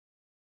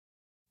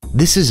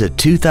This is a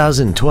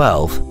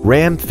 2012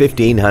 Ram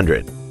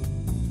 1500.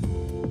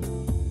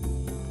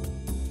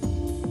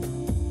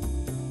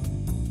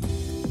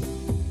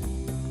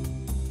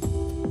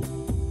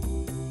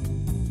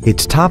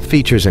 Its top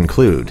features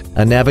include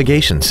a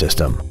navigation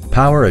system,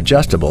 power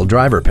adjustable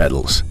driver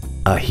pedals,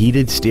 a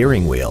heated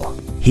steering wheel,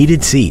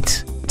 heated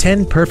seats,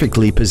 10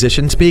 perfectly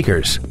positioned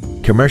speakers,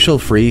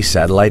 commercial-free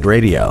satellite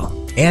radio,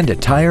 and a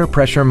tire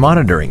pressure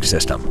monitoring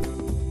system.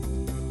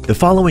 The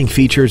following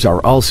features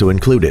are also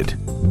included: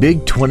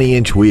 big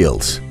 20-inch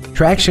wheels,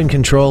 traction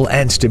control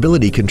and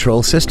stability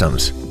control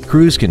systems,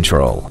 cruise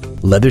control,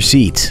 leather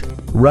seats,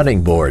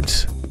 running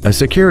boards, a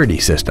security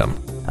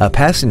system, a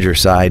passenger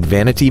side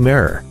vanity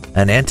mirror,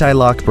 an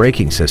anti-lock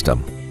braking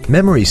system,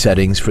 memory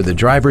settings for the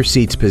driver's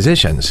seat's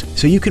positions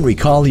so you can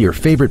recall your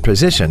favorite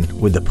position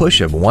with the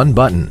push of one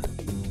button.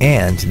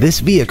 And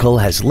this vehicle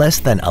has less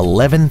than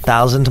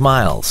 11,000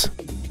 miles.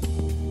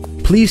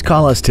 Please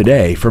call us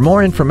today for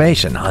more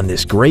information on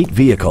this great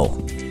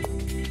vehicle.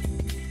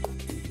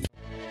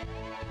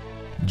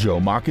 Joe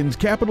Machens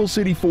Capital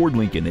City Ford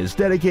Lincoln is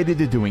dedicated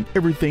to doing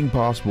everything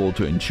possible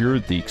to ensure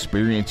the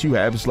experience you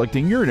have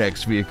selecting your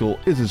next vehicle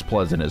is as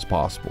pleasant as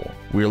possible.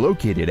 We're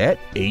located at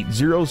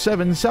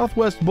 807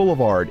 Southwest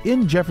Boulevard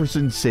in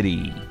Jefferson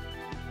City.